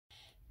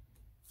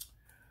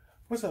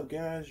What's up,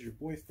 guys? Your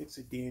boy Fix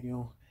It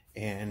Daniel,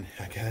 and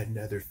I got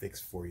another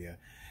fix for you.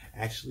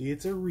 Actually,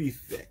 it's a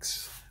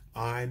refix.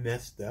 I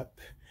messed up.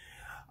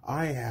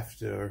 I have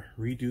to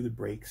redo the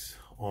brakes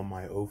on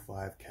my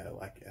 05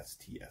 Cadillac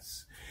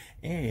STS,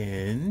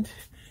 and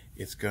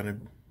it's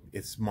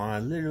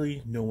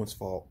literally no one's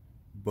fault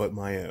but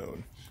my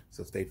own.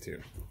 So stay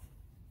tuned.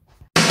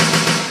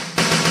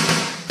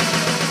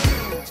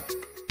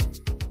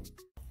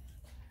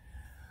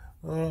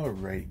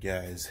 Alright,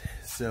 guys,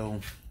 so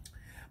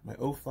my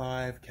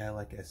 05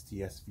 Cadillac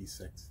STS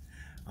V6,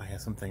 I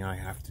have something I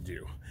have to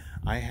do.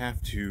 I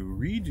have to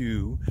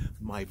redo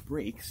my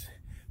brakes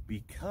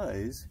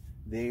because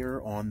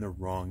they're on the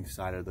wrong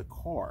side of the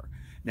car.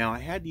 Now, I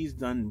had these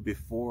done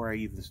before I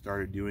even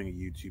started doing a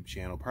YouTube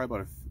channel, probably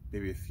about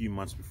maybe a few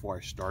months before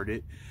I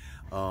started.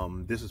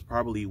 This is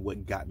probably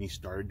what got me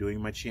started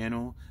doing my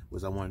channel,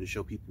 was I wanted to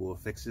show people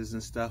fixes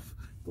and stuff.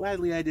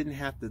 Gladly, I didn't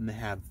have to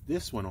have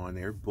this one on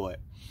there, but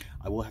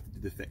I will have to do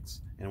the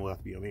fix, and it will have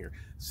to be on here.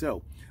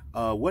 So,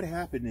 what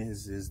happened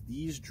is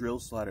these drill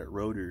slotted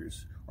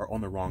rotors are on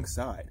the wrong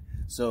side.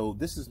 So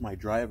this is my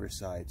driver's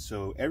side.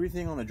 So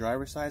everything on the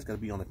driver's side has got to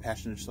be on the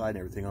passenger side, and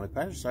everything on the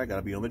passenger side got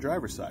to be on the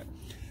driver's side.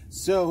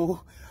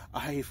 So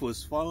I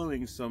was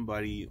following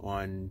somebody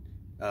on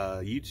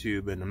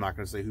YouTube, and I'm not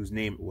going to say whose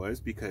name it was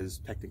because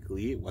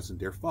technically it wasn't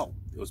their fault.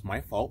 It was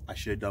my fault. I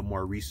should have done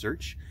more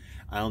research.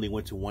 I only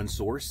went to one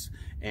source,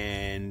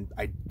 and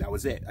that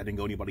was it. I didn't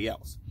go anybody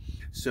else.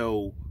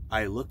 So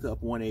I looked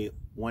up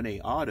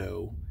 1A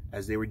Auto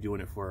as they were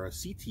doing it for a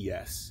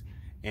CTS,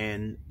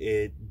 and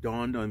it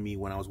dawned on me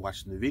when I was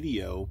watching the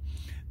video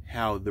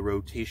how the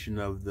rotation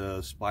of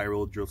the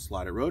spiral drill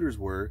slotted rotors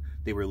were.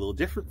 They were a little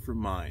different from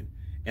mine.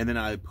 And then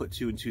I put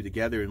two and two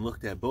together and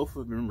looked at both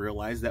of them and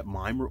realized that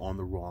mine were on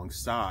the wrong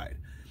side.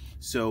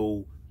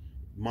 So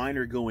mine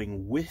are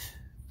going with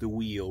the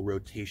wheel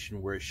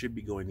rotation where it should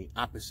be going the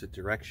opposite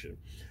direction.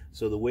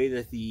 So the way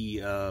that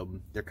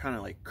they're kind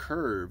of like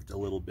curved a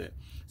little bit.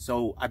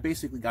 So I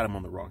basically got them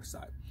on the wrong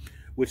side,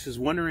 which is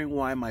wondering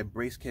why my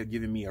brakes kept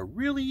giving me a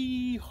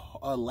really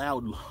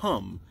loud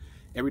hum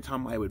every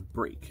time I would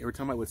brake. Every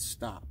time I would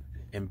stop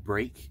and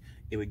brake,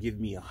 it would give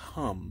me a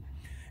hum.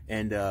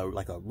 And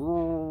like a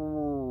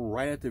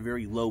right at the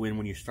very low end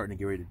when you're starting to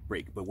get ready to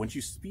brake. But once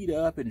you speed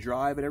up and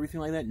drive and everything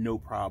like that, no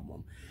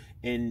problem.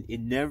 And it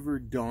never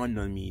dawned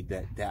on me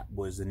that that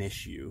was an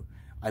issue.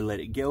 I let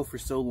it go for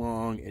so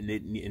long, and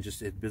it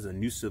was a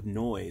nuisance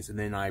noise, and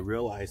then I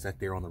realized that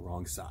they're on the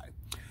wrong side.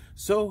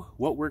 So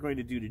what we're going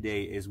to do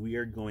today is we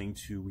are going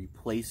to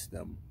replace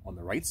them on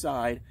the right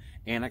side,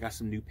 and I got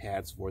some new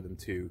pads for them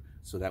too,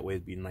 so that way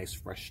it'd be a nice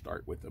fresh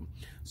start with them.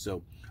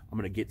 So I'm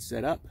going to get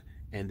set up,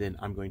 and then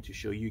I'm going to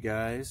show you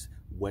guys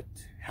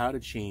how to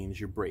change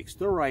your brakes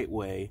the right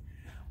way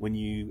when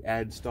you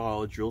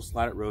install drill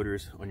slotted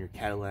rotors on your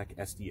Cadillac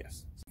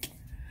SDS.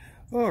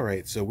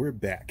 Alright, so we're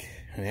back.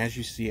 And as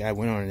you see, I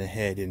went on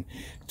ahead and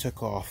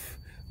took off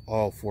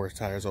all four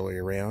tires all the way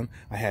around.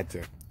 I had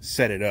to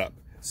set it up,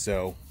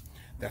 so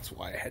that's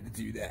why I had to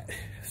do that.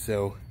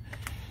 So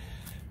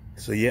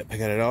yep, I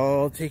got it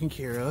all taken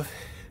care of.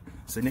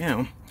 So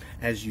now,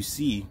 as you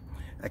see,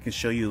 I can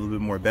show you a little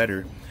bit more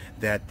better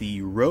that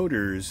the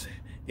rotors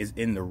is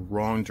in the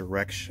wrong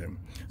direction.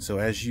 So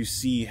as you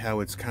see how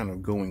it's kind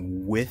of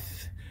going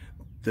with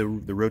the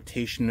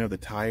rotation of the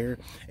tire,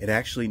 it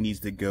actually needs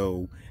to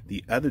go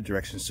the other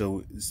direction.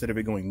 So instead of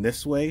it going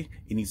this way,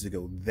 it needs to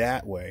go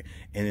that way,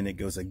 and then it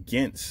goes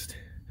against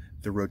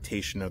the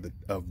rotation of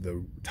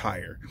the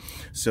tire.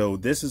 So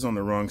this is on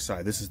the wrong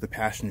side. This is the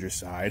passenger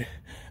side,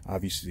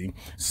 obviously.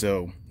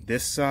 So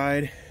this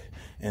side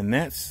and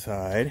that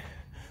side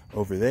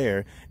over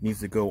there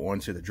needs to go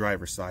onto the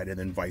driver's side, and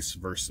then vice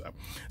versa.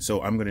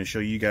 So I'm going to show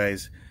you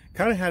guys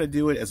kind of how to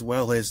do it as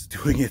well as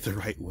doing it the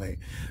right way.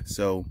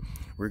 So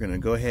we're going to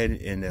go ahead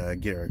and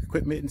get our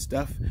equipment and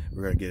stuff.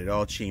 We're going to get it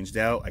all changed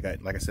out.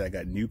 Like I said, I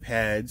got new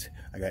pads.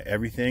 I got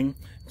everything.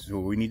 So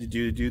what we need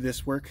to do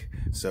this work.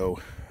 So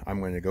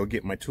I'm going to go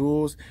get my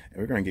tools,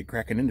 and we're going to get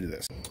cracking into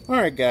this. All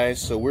right, guys,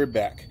 so we're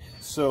back.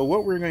 So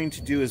what we're going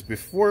to do is,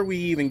 before we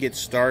even get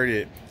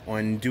started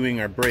on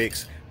doing our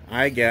brakes,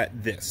 I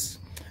got this.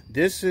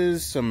 This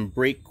is some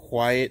brake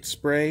quiet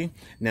spray.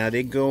 Now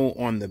they go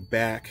on the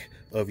back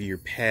of your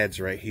pads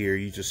right here.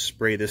 You just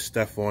spray this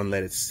stuff on,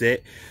 let it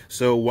sit.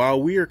 So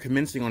while we are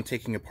commencing on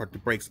taking apart the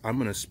brakes, I'm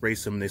going to spray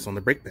some of this on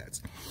the brake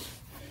pads.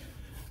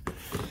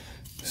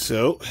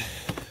 So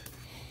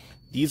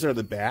these are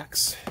the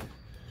backs.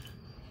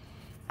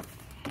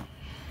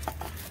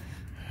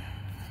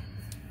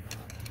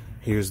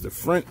 Here's the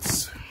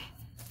fronts.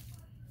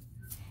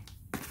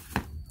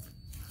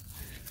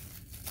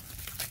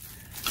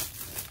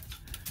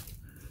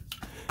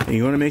 And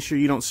you want to make sure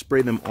you don't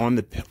spray them on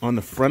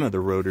the front of the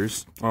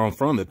rotors, or on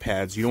front of the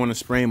pads. You don't want to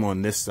spray them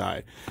on this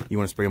side. You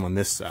want to spray them on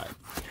this side.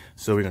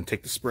 So we're going to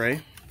take the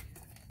spray,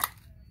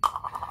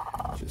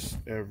 just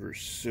ever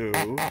so.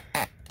 We're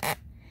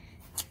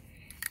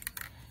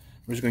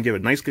just going to give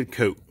it a nice good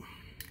coat.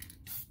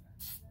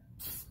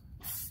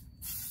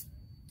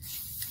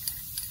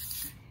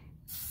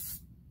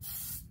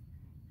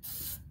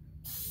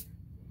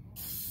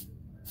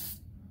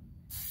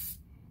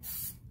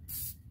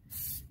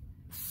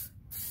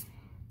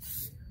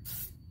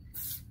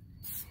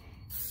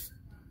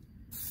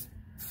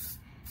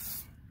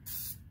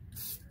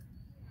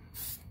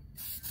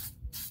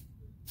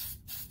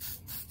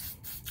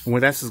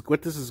 what this is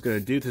going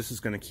to do, this is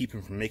going to keep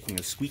him from making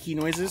the squeaky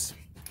noises.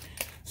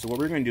 So what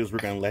we're going to do is we're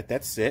going to let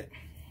that sit.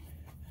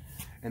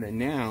 And then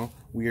now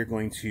we are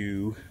going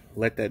to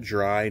let that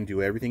dry and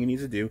do everything it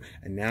needs to do.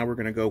 And now we're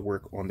going to go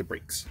work on the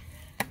brakes.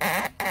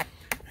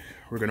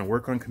 We're going to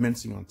work on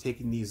commencing on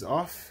taking these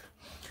off.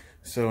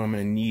 So I'm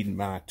going to need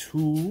my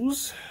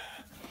tools.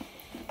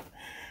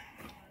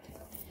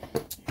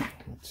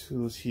 My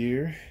tools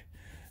here.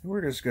 And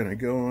we're just going to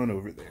go on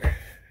over there.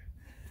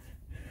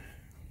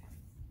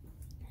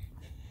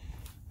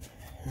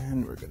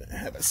 And we're going to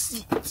have a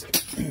seat.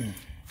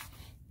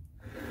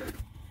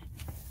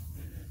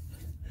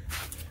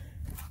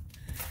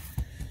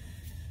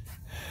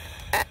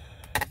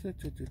 We're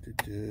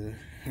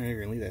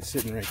going to leave that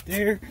sitting right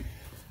there.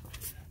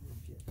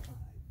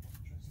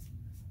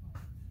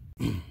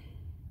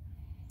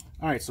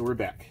 Alright, so we're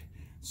back.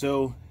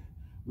 So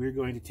we're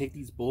going to take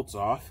these bolts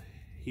off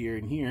here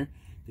and here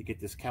to get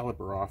this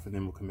caliper off, and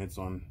then we'll commence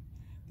on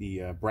the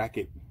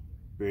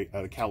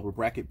caliper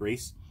bracket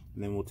brace,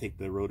 and then we'll take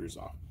the rotors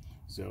off.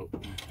 So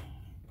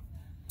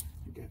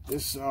get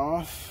this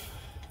off.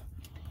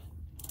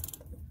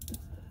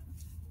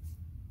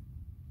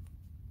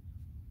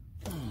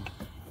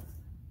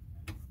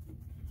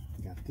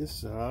 Got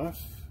this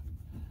off.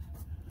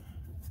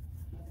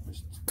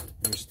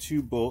 There's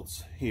 2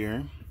 bolts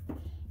here.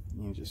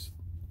 You just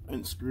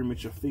unscrew them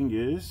with your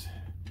fingers.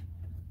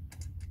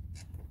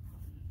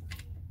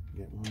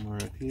 Get one more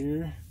up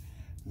here.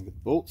 And get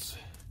the bolts.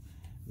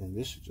 Then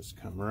this should just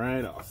come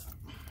right off.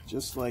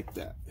 Just like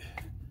that.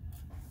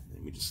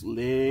 And we just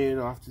lay it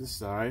off to the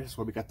side. That's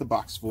what we got the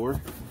box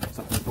for.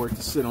 Something for it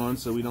to sit on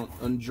so we don't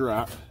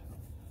undrop.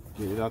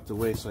 Get it out the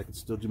way so I can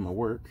still do my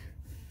work.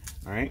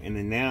 Alright, and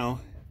then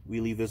now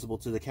wheelie visible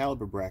to the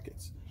caliper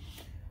brackets.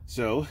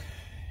 So,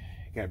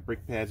 got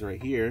brake pads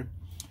right here.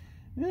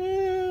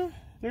 They're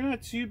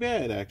not too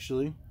bad,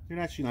 actually. They're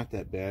actually not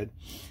that bad.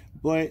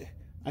 But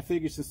I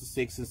figured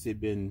since they've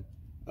been,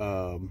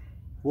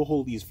 we'll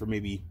hold these for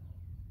maybe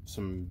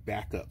some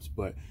backups.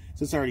 But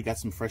since I already got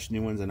some fresh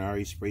new ones and I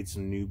already sprayed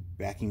some new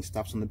backing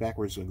stops on the back,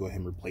 we're just going to go ahead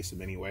and replace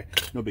them anyway.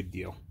 No big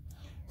deal.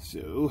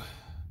 So,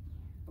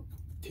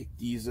 take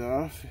these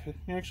off.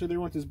 Actually, they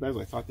weren't as bad as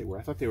I thought they were.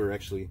 I thought they were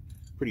actually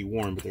pretty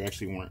warm, but they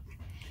actually weren't.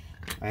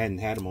 I hadn't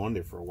had them on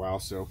there for a while,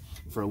 so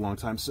for a long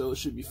time, so it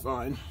should be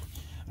fine.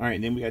 All right,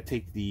 and then we got to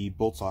take the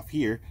bolts off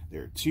here.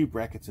 There are 2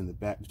 brackets in the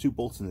back, 2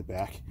 bolts in the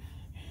back.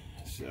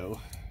 So,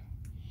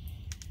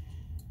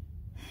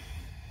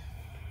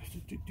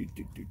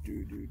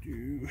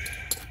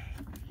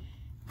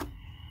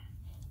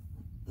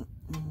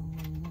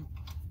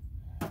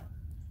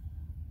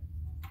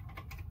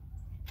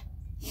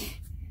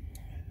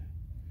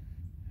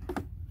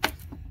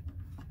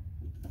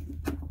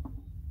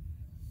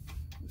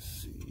 let's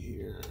see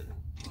here.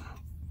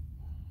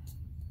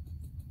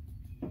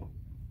 I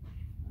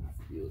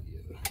feel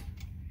you.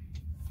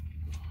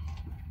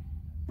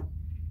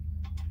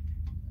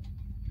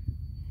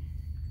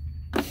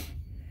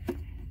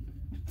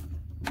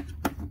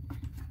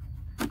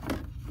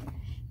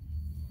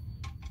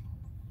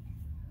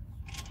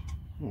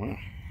 Wow.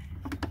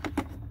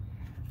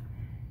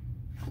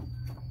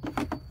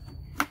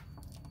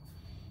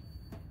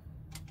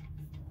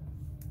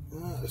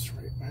 Oh, that's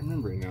right. I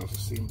remember it now. It's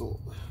the same bolt.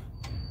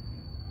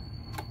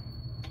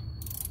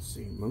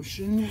 Same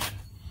motion.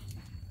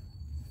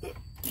 And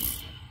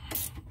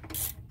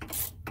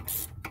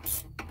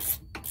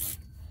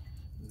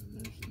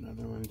there's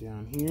another one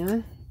down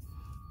here.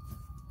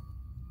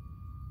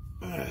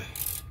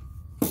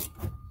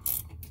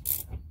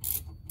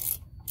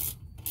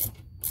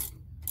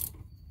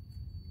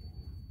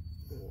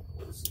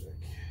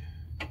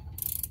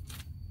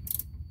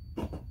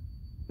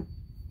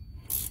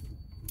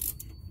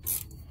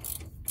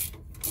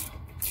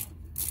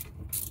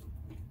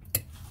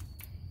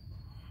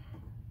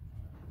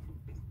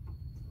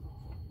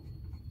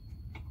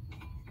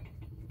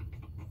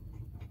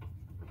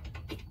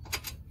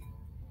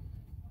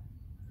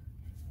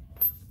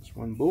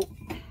 One bolt.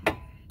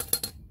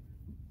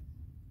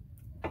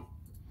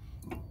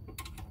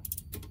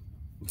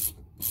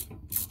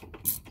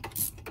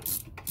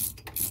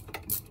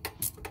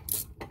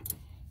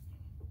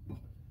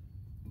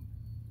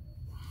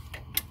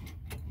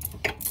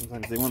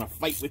 Sometimes they want to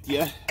fight with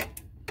you.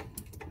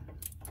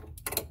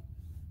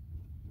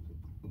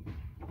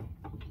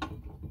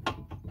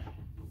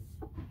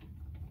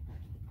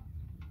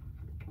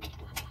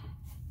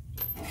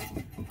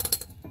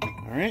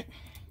 All right,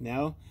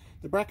 now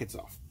the bracket's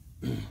off.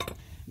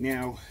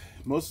 Now,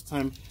 most of the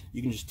time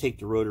you can just take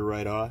the rotor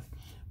right off,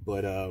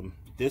 but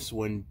this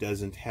one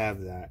doesn't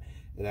have that.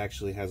 It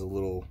actually has a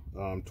little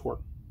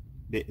torque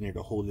bit in there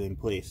to hold it in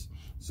place.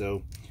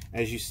 So,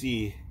 as you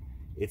see,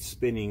 it's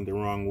spinning the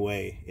wrong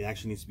way. It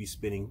actually needs to be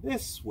spinning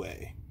this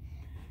way,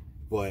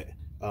 but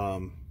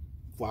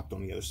flopped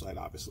on the other side,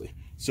 obviously.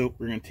 So,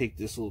 we're going to take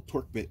this little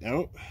torque bit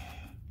out.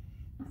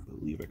 I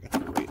believe I got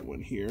the right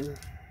one here.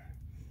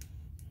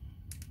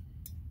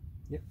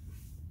 Yep.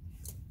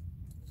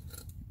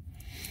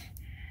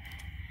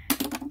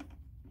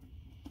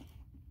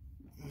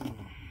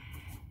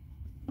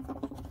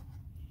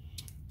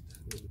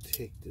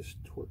 take this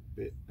torque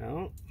bit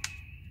out.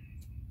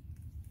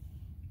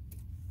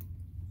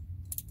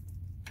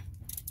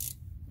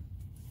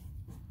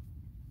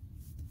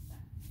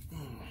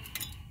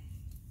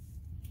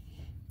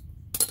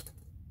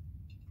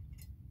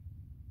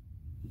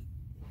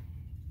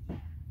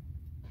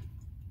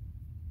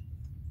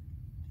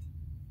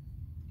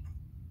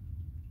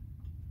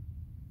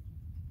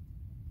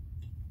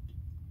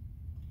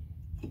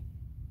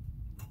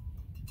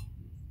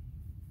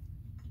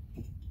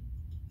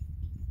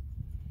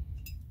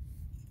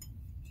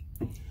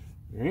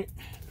 All right,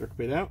 torque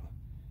bit out,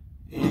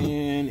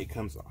 and it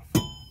comes off,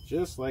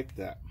 just like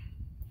that.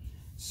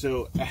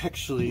 So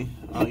actually,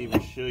 I'll even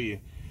show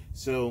you.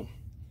 So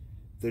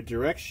the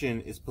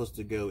direction it's supposed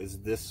to go is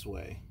this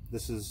way.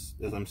 This is,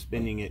 as I'm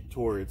spinning it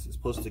towards, it's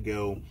supposed to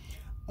go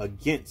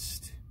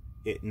against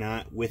it,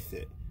 not with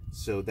it.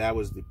 So that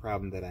was the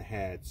problem that I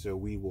had. So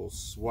we will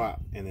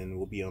swap, and then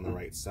we'll be on the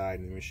right side,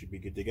 and we should be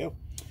good to go.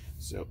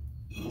 So,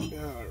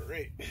 all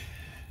right.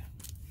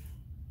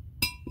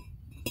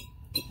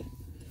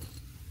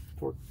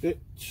 Torque bit,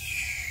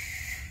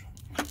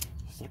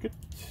 suck it,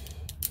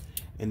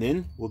 and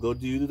then we'll go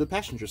do the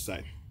passenger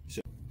side. So,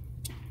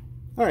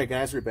 all right,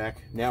 guys, we're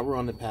back. Now we're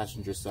on the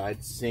passenger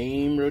side.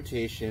 Same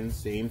rotation,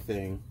 same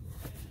thing.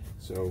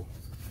 So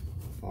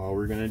all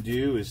we're gonna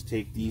do is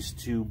take these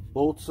two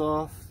bolts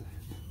off.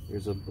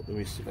 There's a, let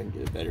me see if I can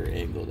get a better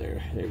angle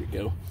there. There we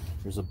go.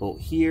 There's a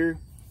bolt here,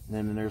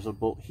 and then there's a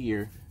bolt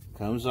here.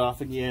 Comes off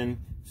again,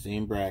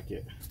 same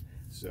bracket.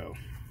 So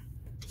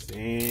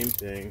same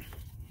thing,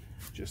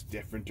 just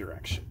different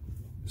direction.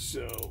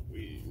 So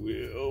we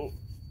will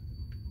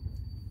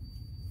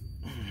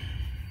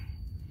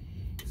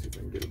see if I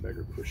can get a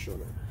better push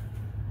on it.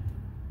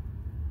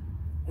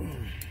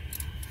 1,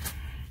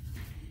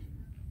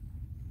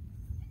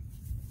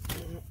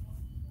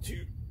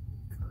 2,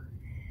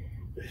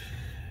 3.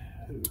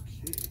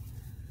 Okay.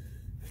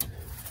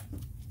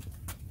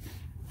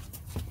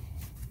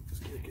 Let's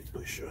get a good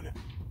push on it.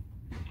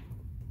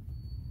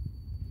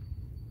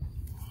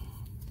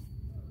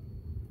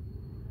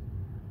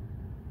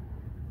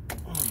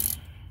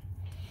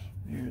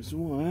 There's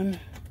one.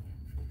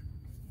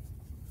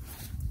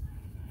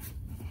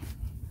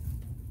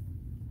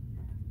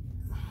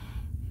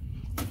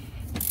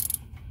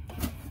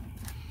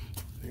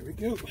 There we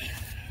go.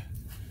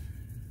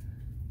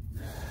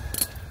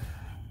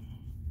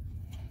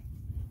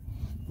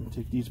 I'll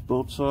take these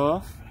bolts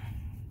off.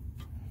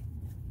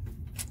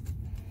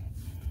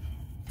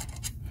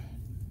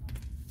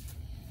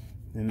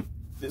 Then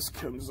this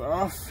comes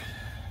off.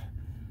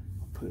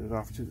 Put it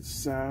off to the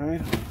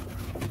side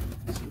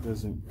so it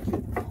doesn't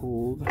get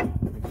pulled. Make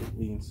it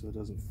lean so it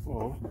doesn't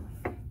fall.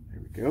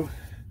 There we go.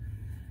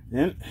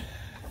 Then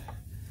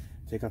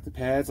take out the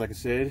pads. Like I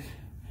said,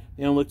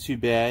 they don't look too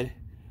bad.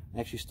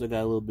 Actually still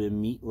got a little bit of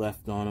meat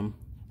left on them.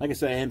 Like I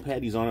said, I hadn't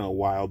had these on in a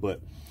while, but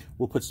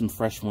we'll put some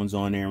fresh ones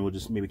on there and we'll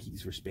just maybe keep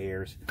these for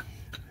spares.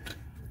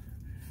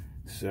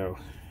 So,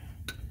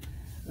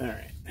 all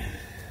right.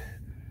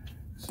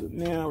 So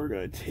now we're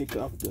gonna take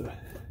off the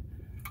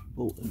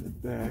bolt in the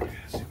back.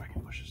 See if I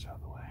can push this out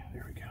of the way.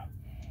 There we go.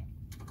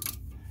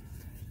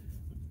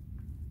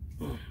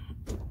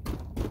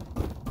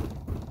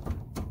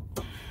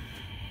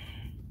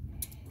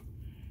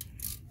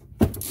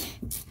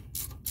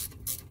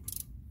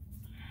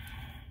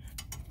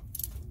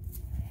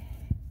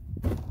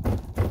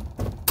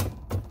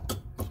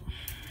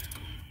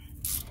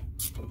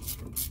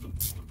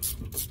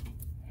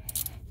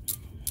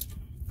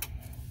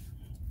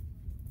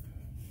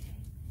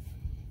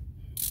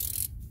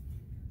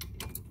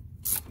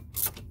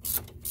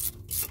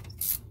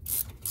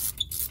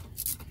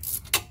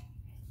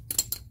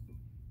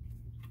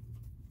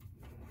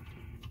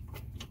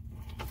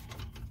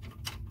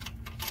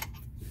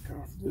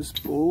 Off this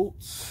bolt.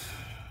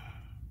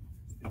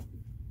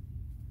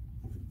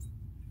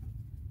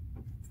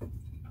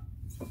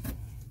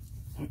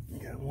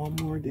 Got one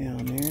more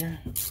down there.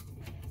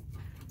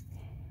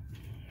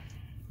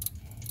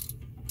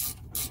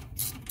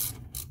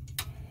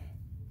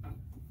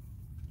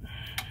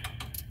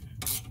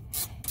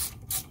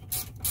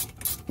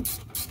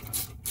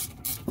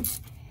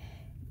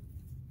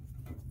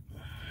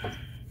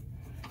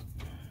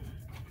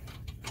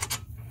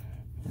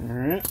 All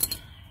right.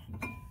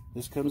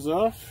 This comes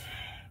off.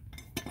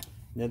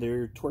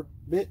 Another torque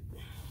bit.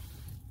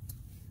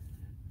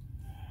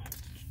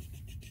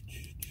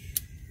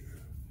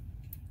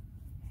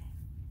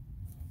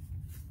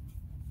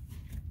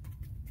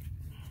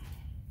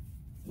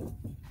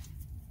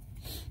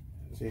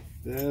 Take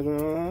that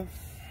off.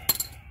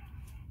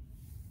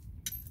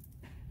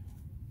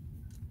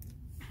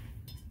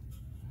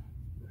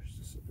 Push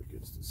this up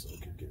against it so I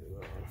can get it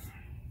off.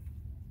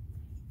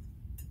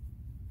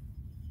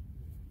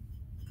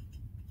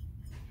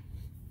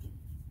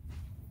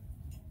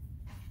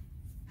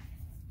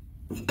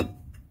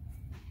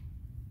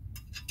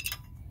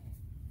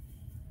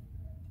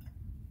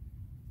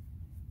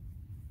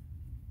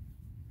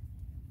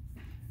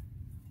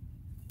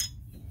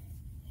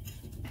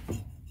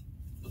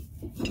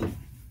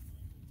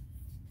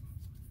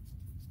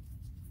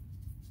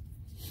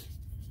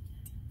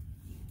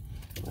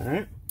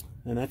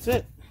 And that's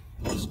it.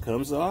 It just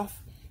comes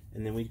off,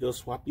 and then we go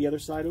swap the other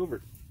side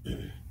over.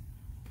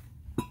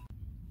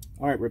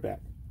 Alright, we're back.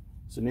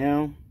 So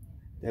now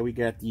that we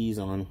got these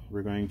on,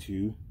 we're going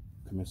to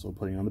commence on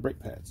putting on the brake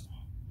pads.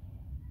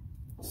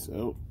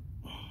 So,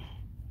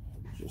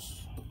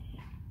 just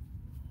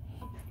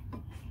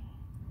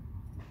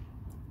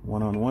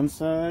one on one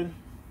side,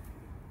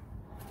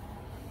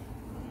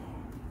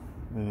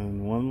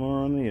 and one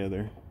more on the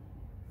other.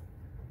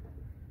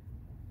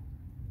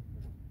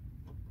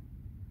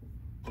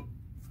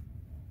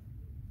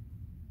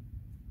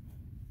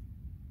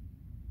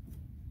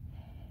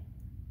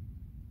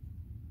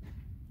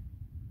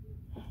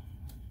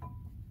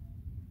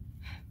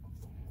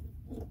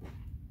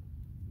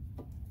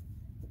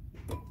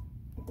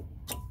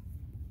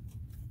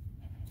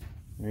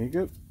 There you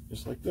go,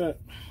 just like that.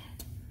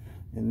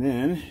 And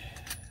then,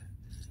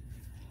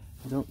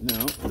 I don't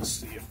know, let's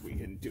see if we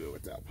can do it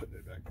without putting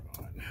it back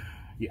on.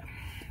 Yeah,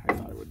 I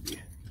thought it would be.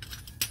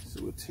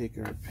 So we'll take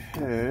our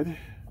pad.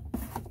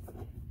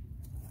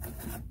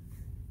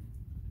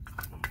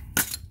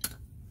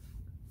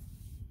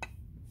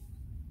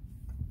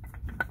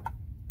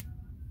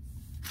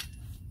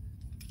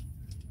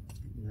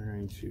 We're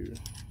going to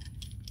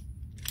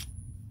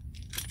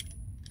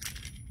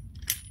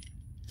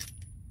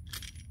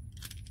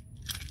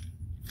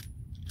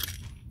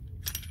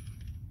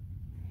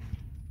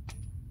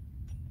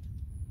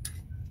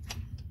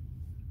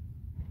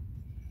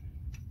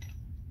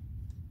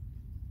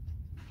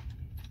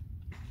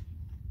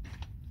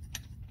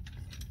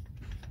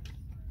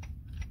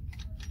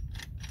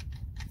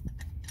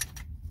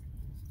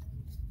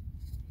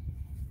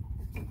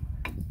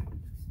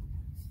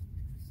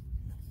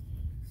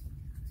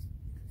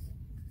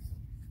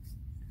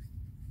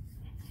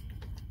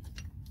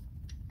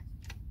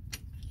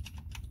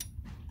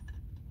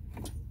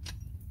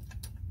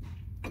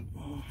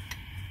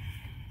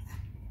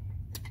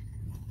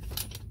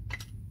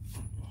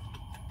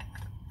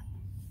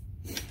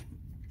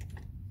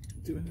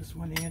doing this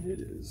one-handed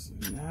is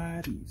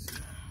not easy.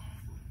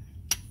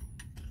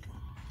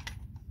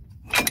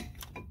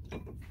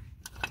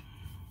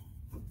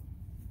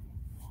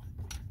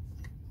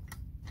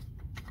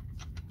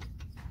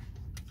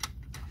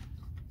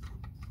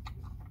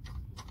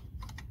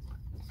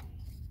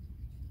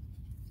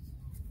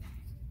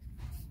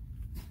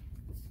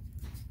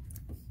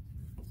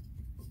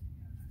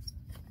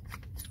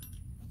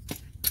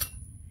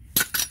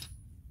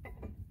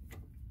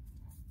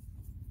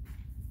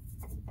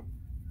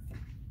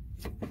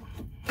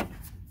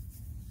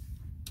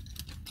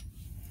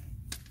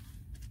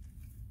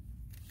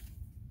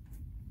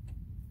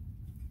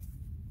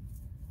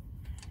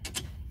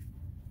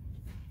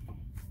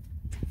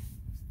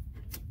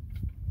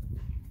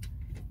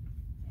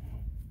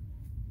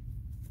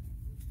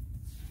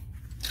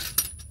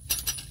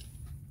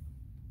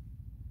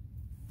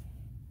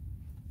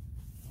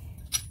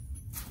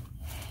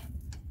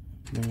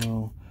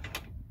 Now,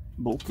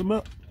 bolt them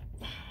up.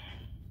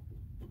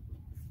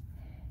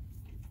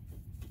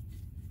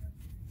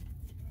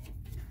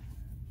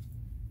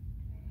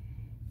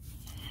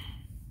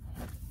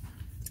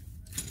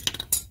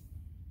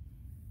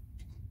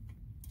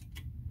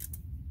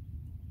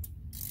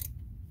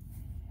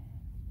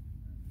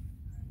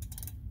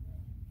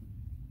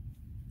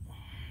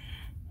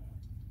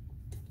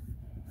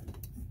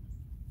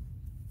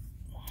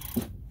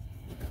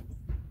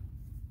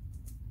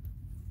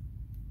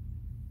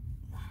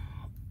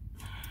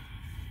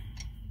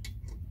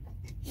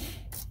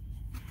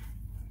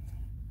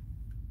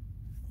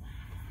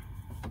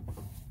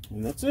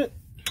 And that's it.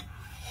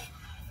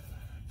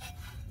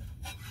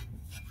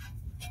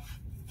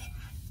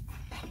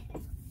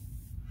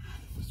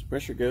 Once the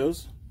pressure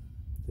goes,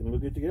 then we're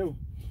good to go.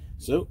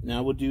 So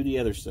now we'll do the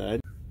other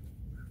side.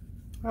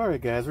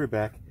 Alright guys, we're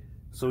back.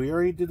 So we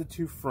already did the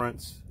two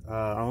fronts.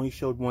 I only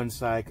showed one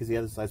side because the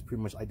other side's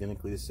pretty much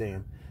identically the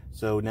same.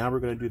 So now we're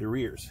going to do the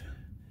rears.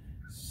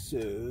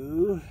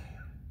 So,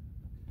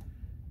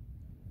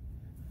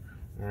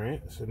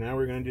 alright, so now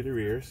we're going to do the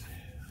rears.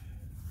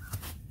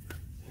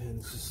 And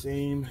it's the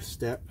same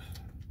step.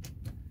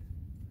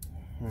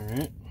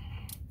 Alright.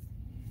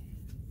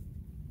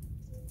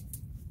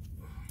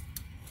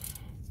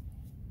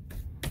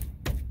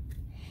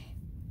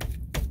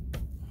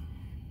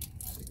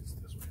 I think it's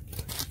this way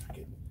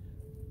again.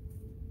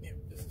 Yep,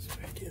 this is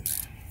way again.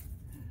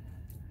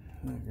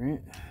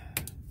 Alright.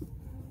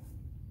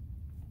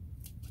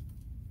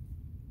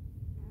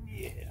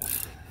 Yeah.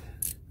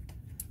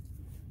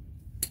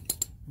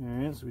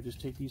 Alright, so we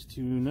just take these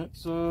two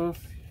nuts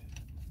off.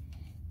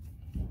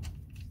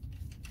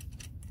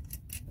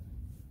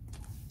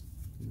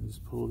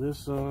 Just pull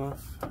this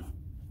off, and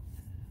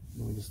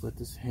we just let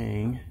this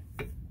hang.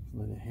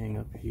 Let it hang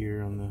up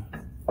here on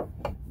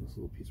this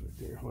little piece right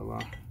there. Voila.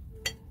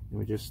 And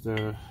we just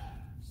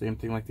same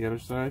thing like the other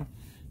side.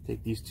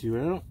 Take these two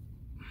out.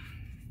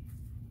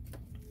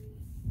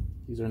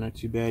 These are not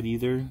too bad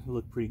either. They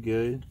look pretty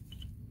good.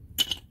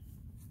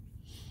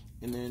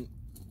 And then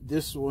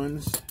this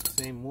one's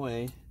same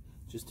way.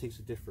 Just takes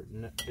a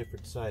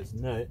different size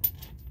nut.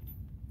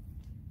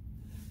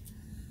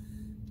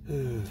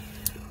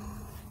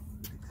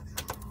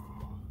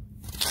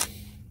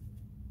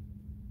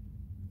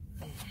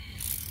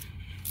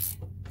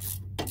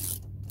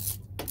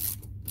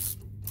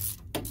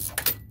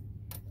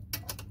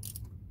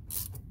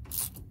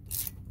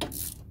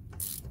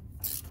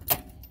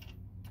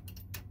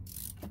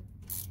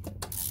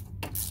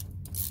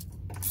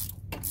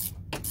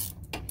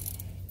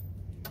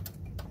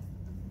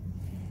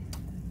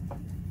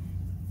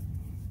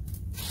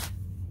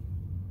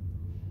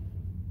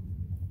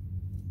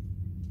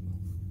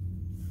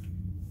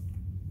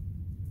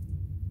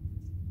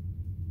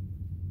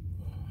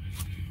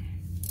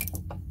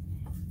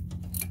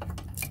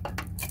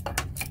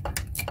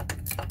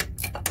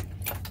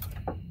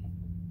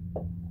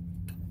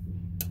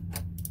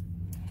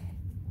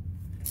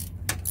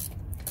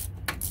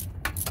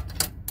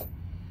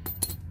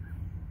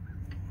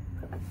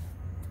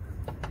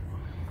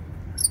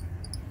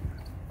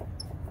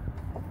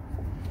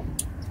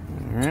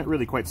 Alright,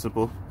 really quite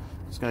simple.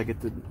 Just gotta get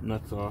the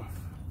nuts off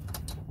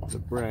the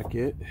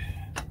bracket.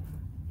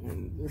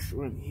 And this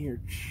one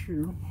here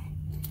too.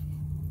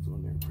 It's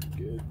on there pretty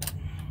good.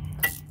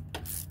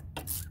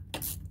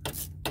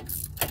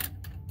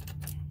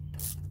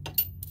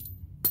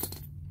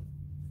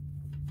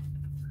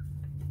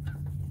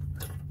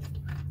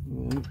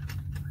 And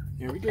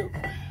there we go.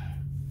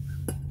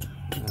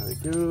 There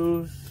it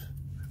goes.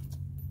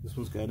 This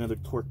one's got another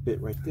torque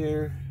bit right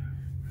there.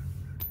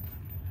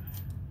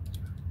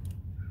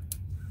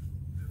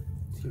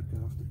 Take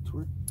off the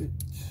torque bit.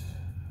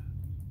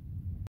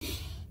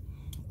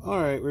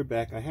 Alright, we're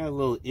back. I had a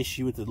little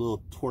issue with the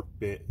little torque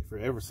bit.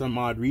 For some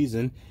odd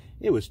reason,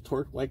 it was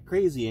torqued like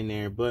crazy in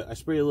there, but I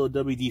sprayed a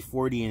little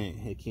WD-40 in it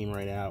and it came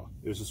right out.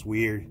 It was just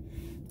weird.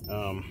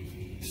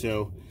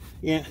 So,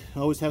 yeah,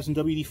 always have some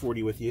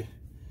WD-40 with you.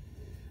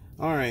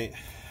 Alright,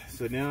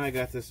 so now I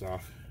got this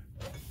off.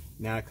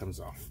 Now it comes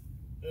off.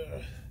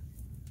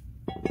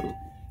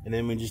 And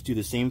then we just do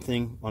the same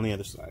thing on the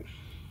other side.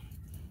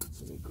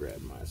 So let me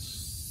grab my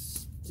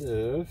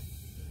stuff.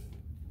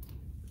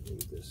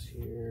 Leave this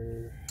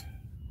here.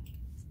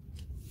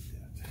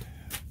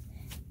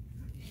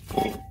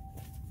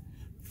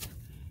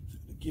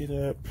 Get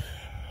up.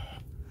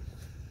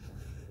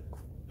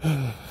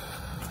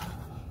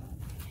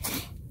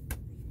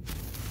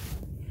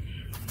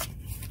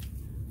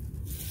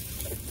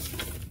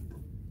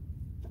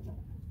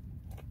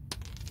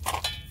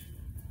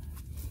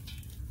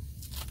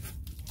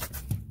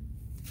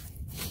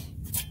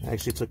 I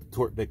actually took the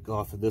torque bit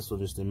off of this one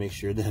just to make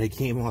sure that it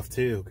came off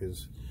too,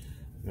 because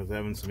I was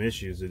having some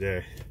issues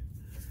today.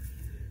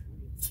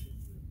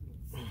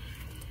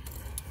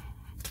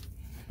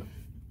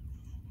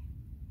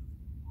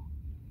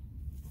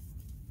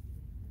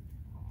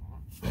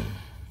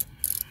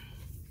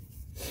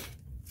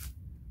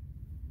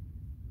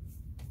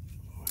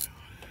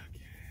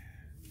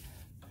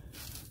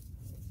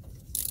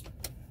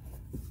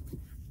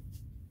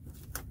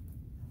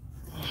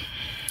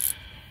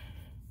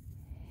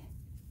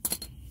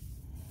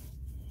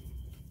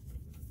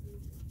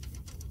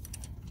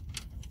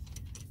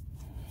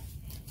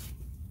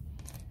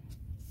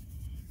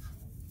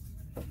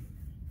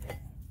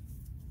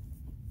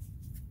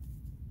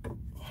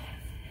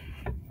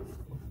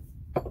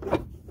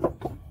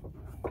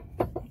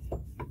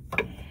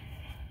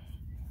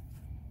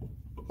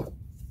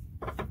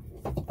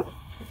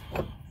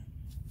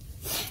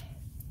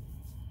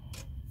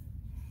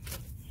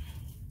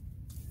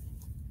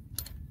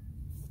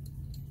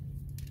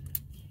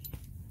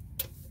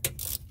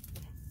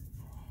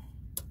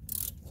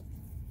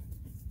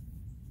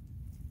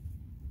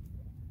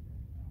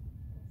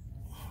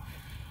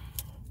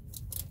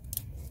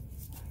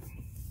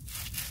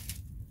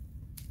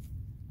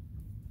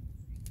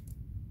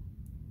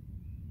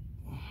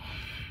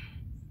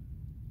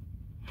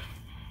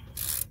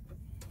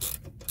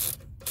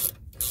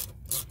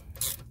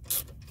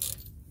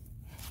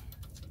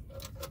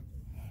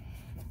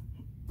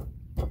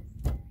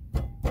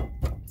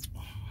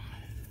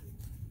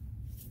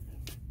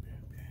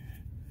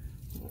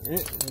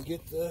 Alright, and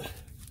get the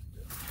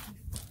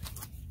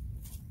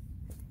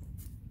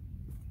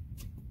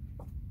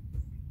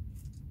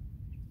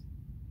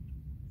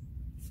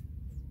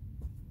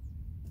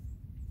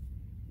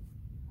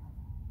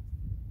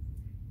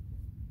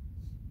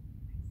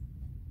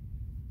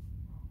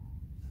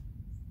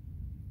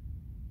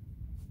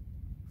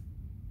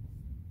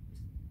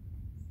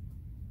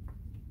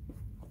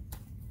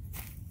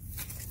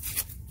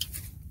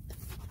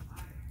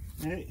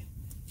Alright.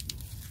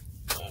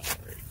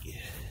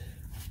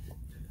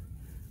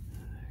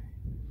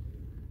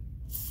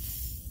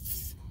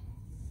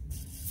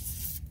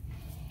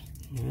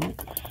 Alright,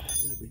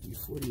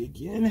 WD-40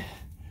 again.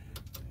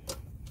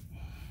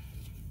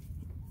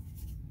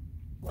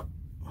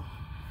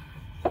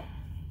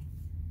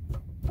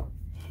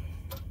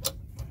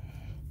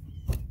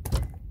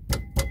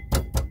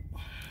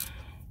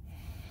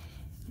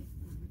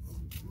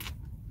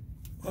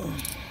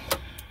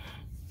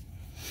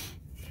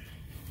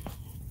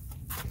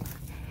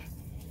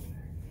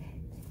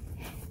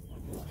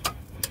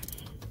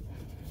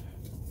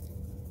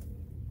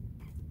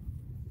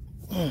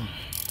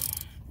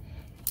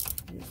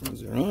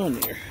 Those are on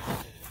there.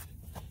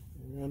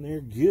 They're on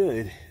there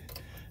good.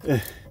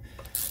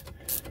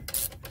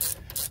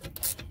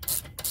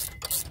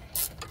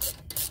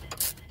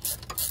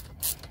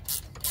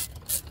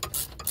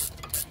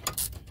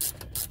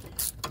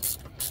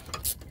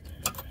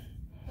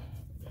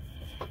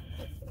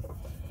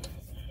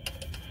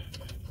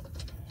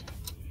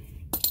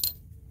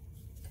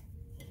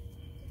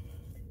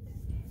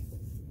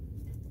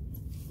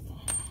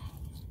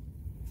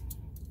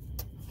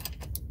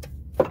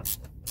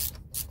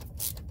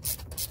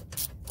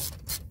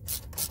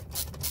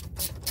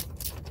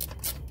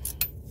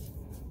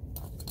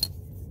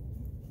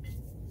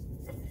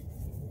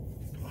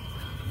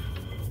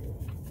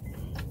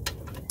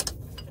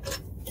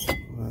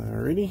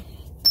 Alrighty,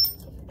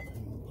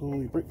 pull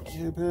the brake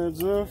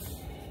pads off.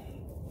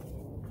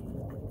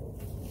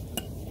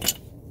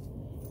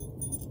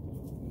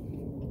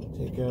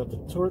 Take out the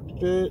torque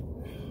bit.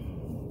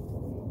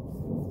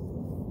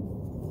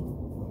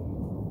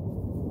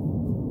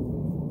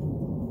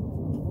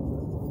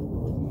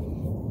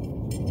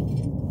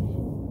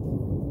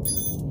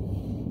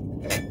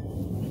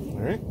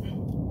 Alright,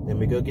 then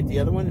we go get the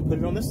other one and put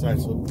it on this side,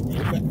 so we'll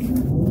go back.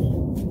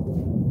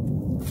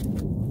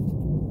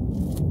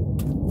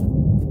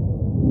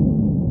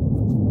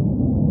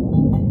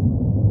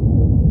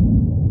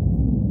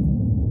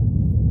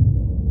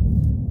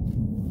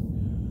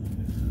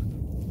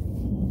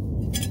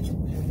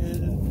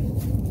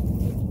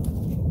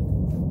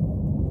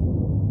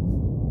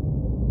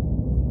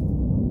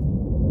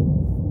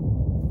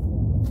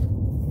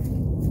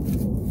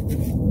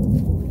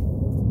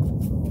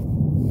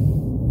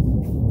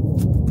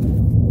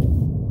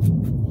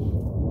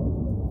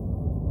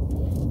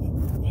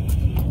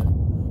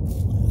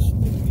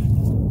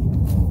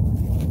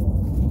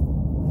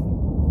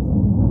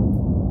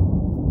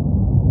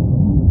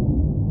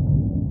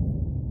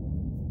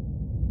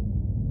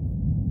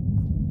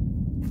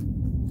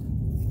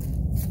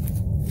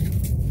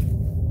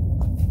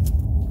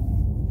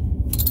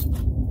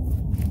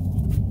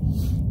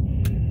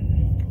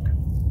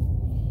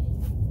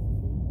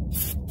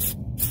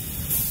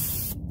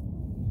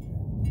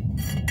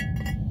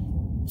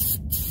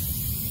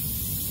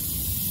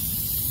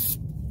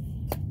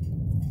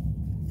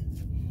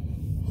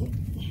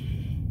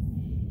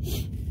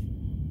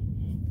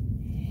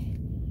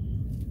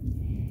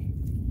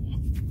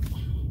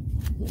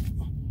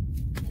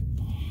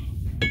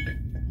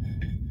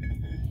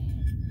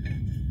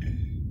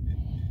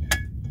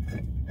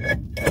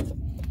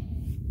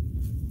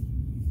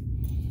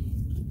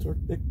 Torque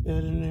pick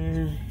that in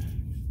there.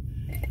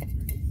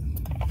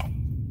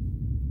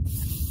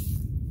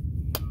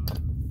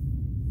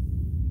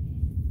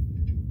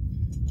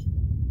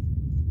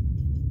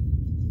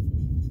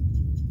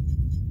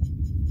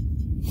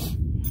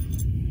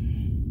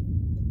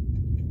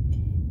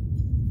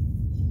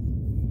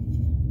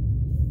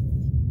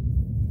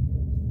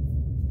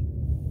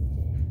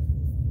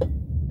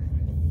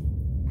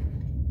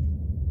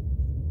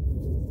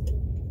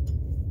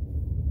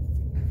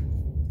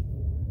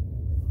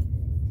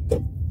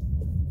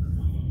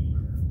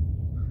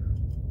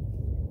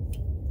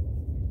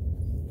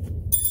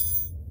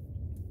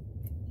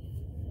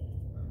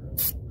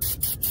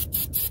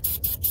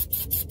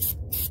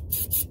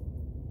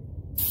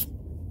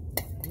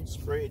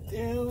 Spray it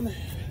down,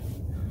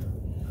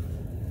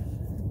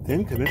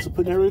 then commence to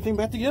putting everything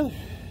back together.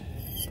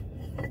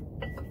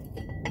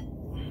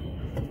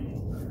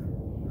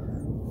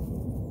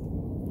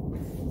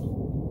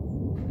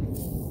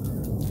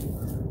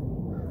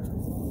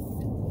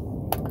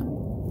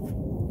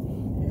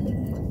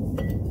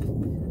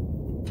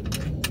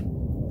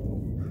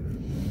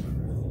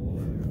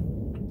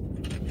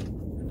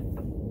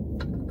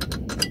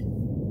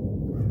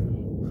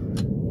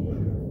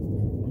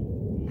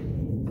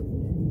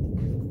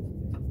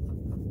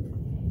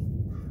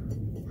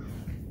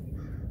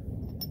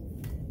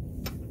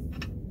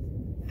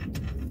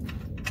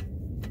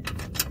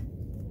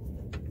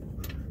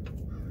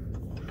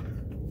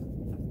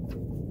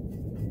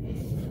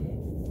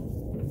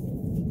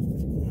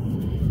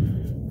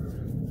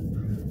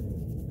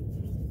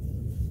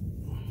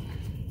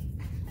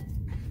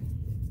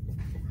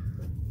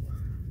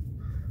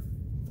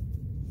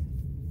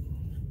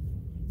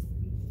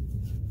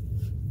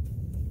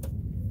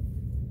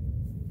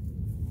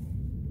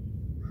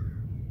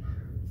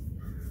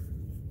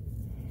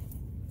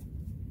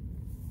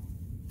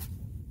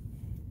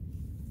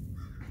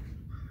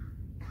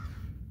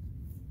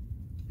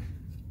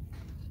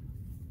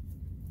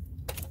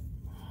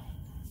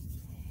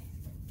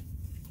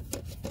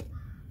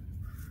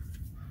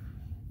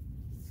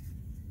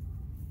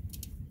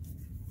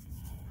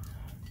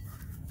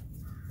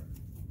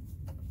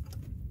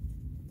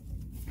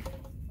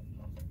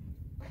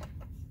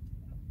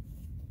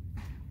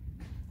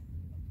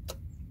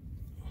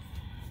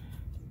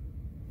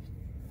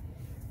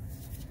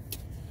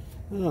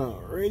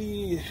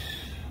 Alrighty.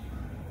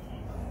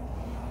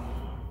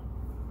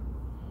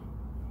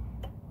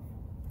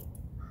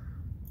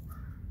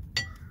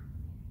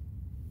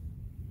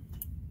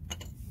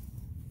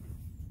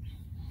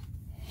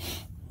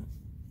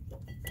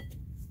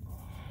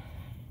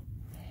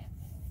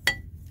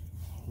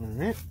 All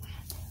right,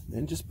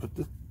 then just put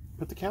the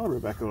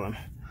caliper back on.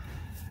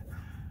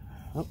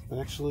 Oh, but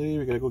actually,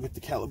 we gotta go get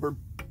the caliper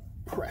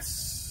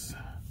press.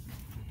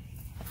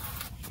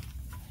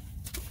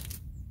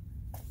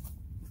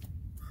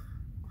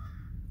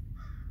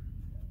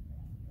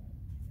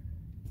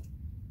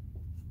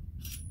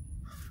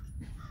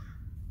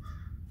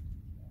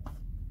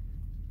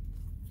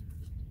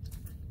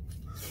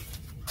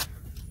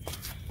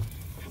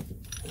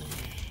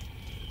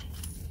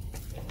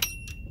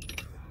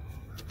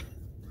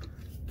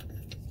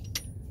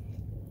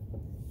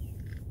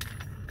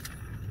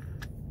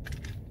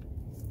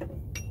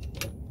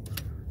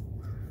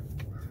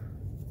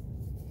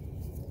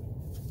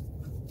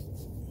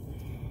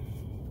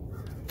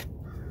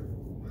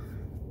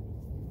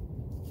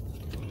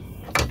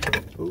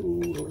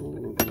 Oh,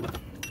 don't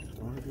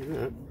want to do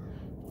that.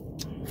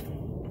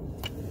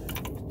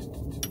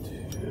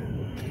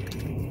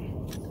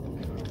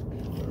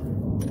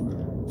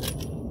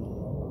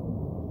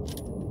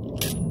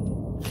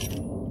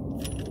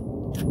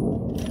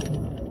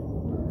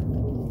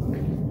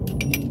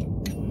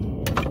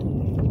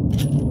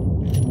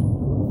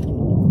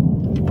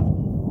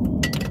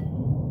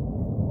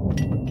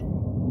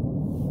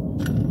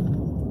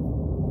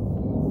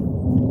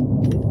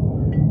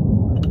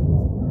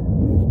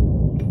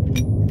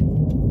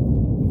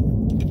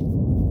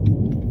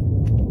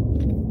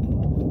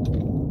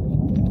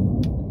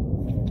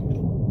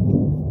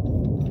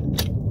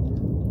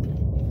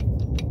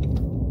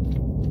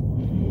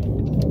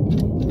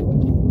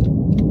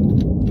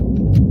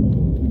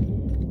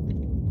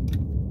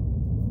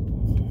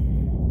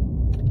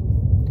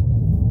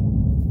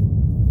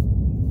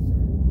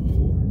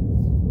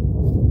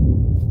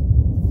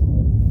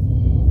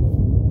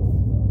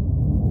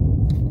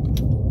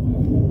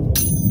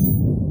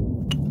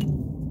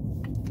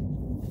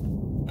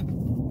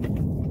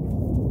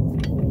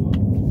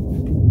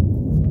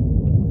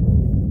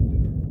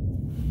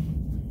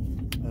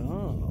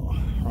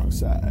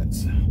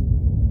 Sides.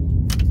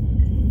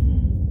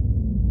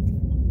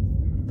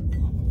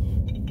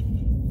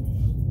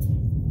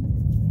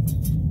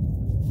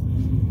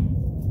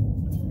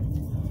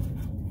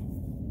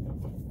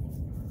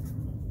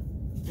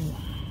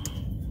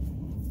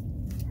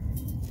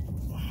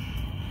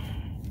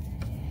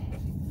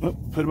 Oh,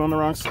 put him on the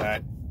wrong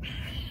side.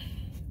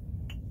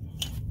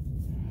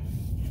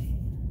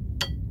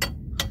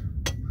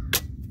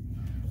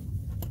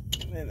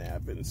 And that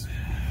happens.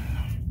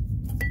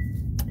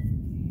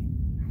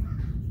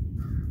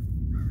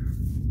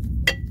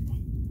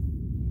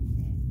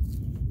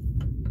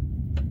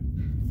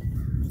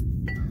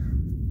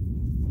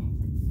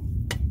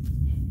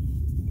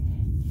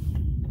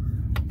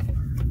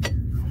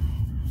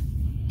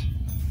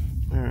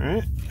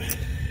 Alright,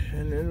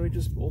 and then we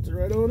just bolt it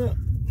right on up.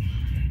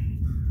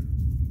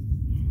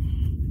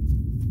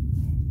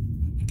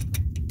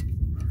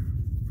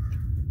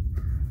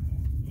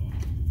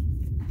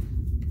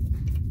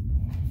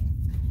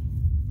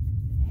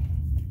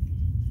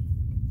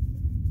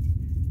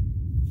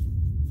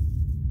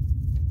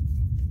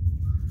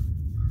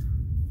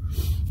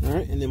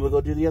 Alright, and then we'll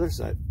go do the other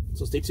side.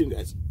 So stay tuned,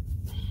 guys.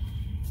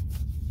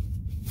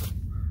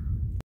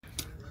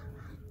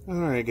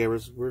 Alright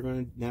guys, we're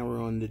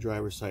on the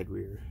driver's side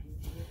rear.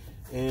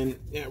 And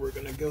now we're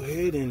gonna go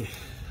ahead and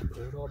put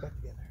it all back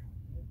together.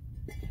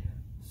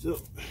 So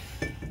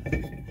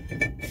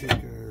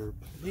take our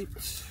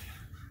plates.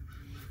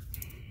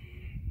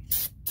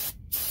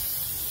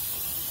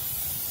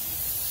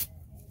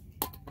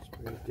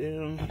 Spray it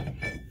down,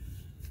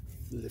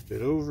 flip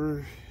it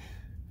over,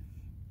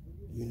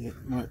 unit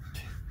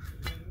marked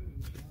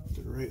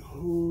the right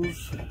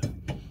holes.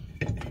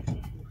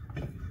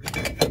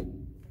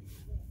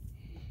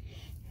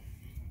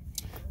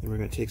 Then we're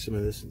going to take some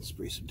of this and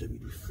spray some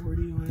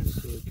WD-40 on it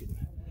so it can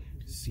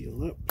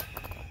seal up.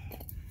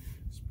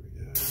 Spray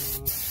that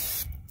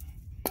off.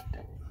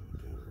 Down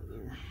over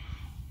there.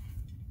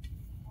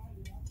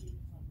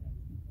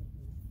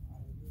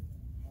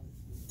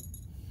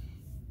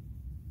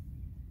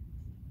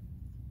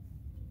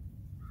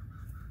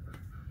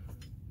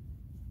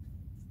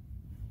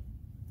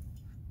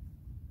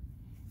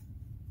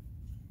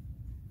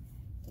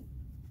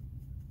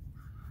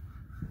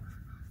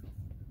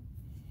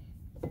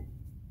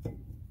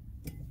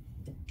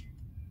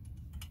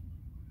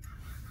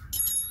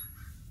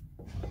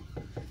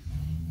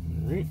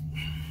 Right.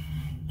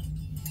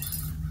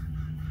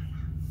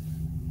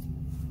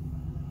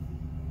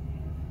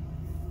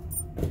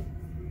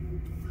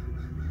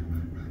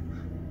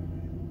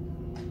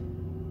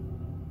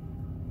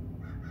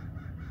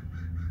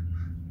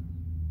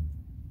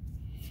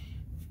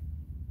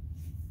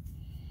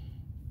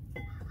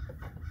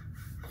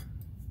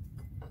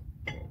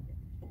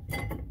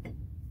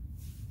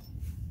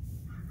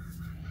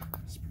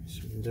 Spray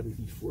some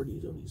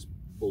WD-40 on these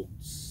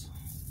bolts.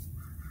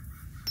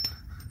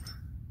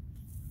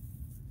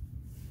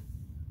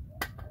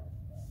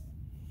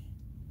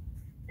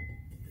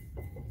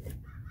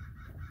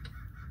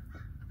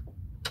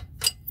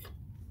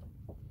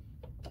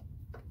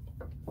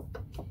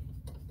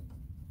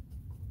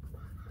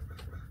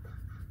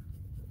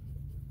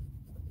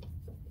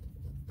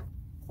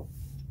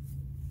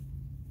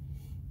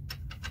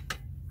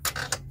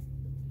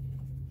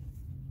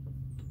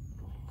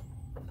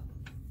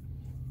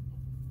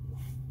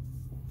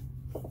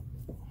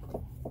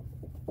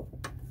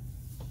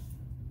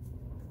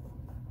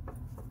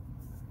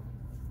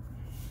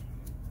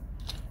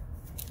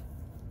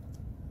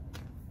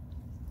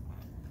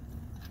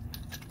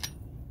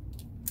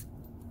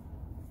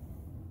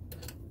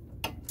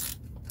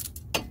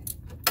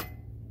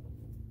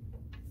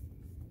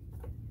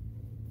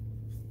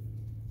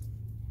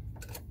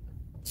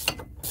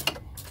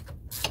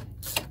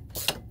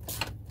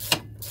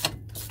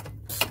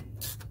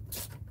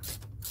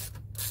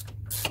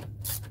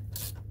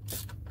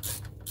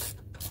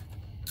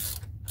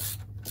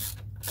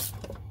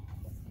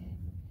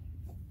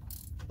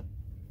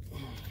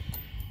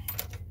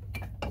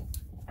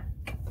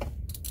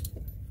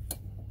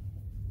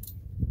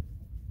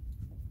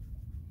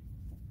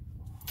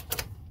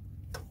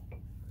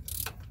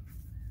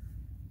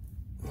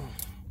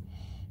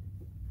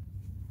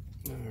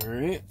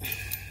 Alright.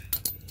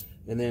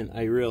 And then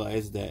I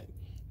realized that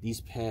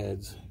these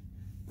pads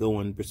go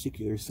on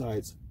particular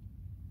sides.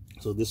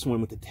 So this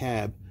one with the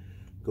tab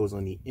goes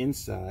on the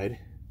inside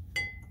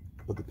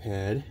of the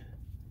pad.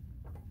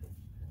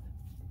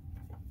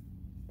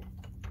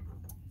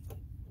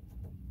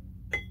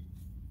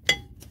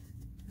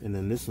 And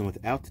then this one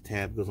without the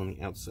tab goes on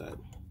the outside.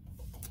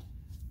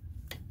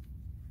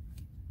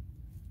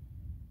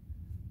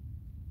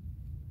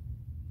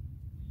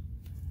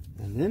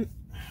 And then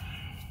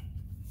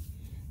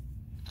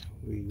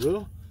we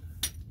will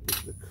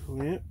get the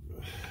clamp.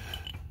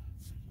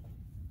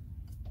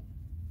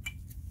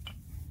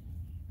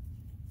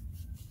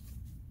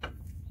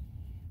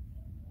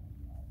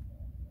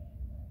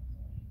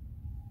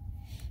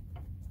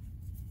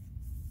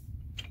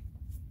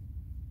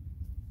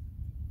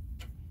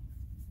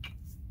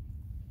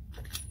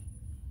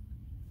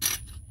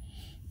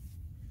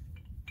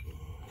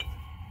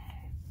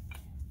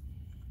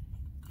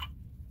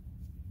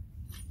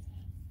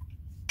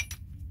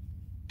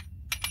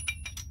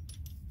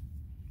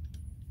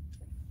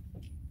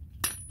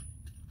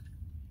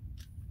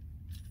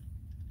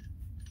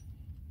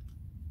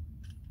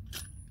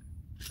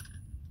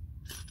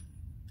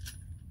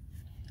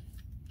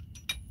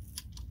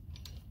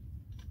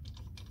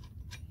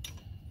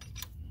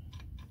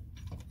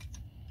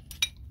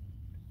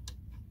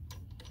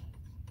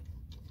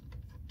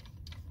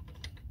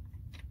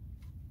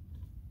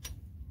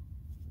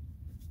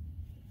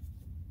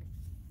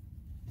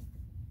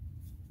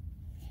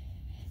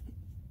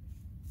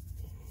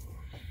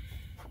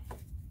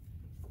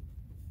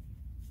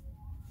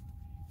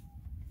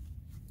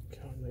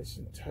 Nice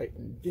and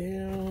tighten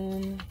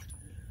down,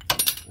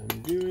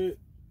 undo it,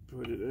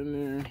 put it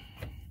in there,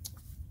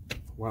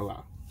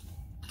 voila.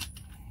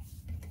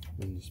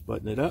 And just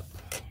button it up.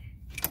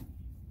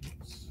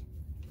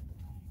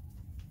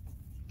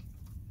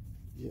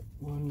 Get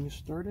one, you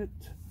start it,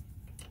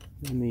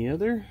 then the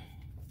other,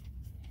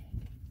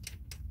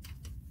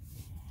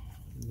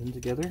 and then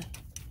together.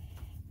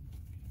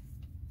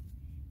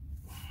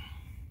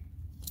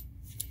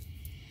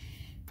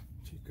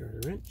 Take our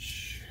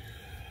wrench.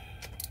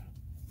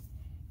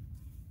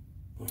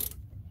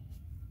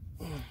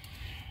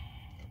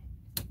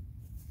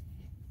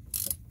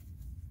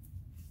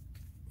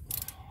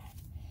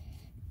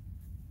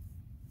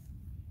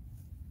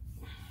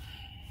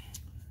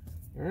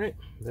 All right,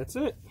 that's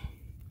it.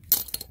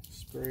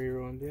 Spray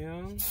her on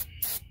down.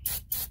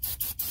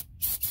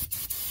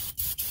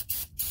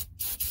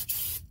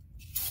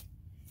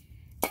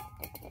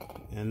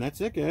 And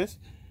that's it, guys.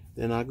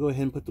 Then I'll go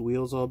ahead and put the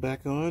wheels all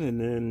back on and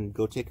then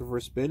go take her for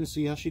a spin and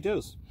see how she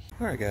does.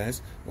 All right,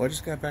 guys. Well, I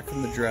just got back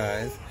from the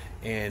drive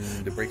and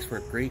the brakes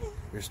work great.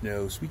 There's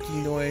no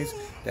squeaky noise.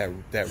 That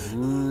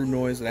rrr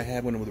noise that I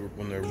had when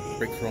the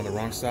brakes were on the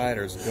wrong side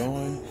is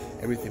gone.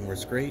 Everything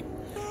works great.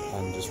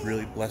 I'm just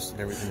really blessed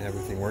and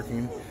everything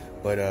working.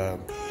 But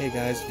hey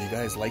guys, if you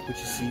guys like what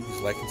you see,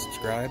 please like and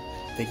subscribe.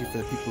 Thank you for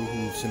the people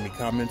who send me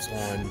comments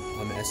on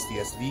the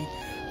STSV.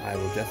 I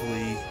will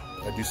definitely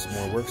do some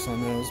more works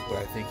on those. But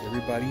I thank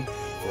everybody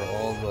for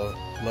all the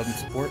love and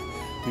support.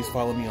 Please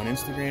follow me on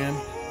Instagram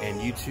and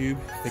YouTube,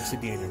 Fix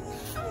It Daniel.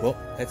 Well,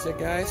 that's it,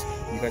 guys.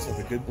 You guys have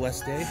a good,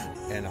 blessed day,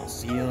 and I'll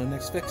see you on the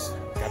next fix.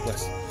 God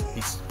bless.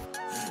 Peace.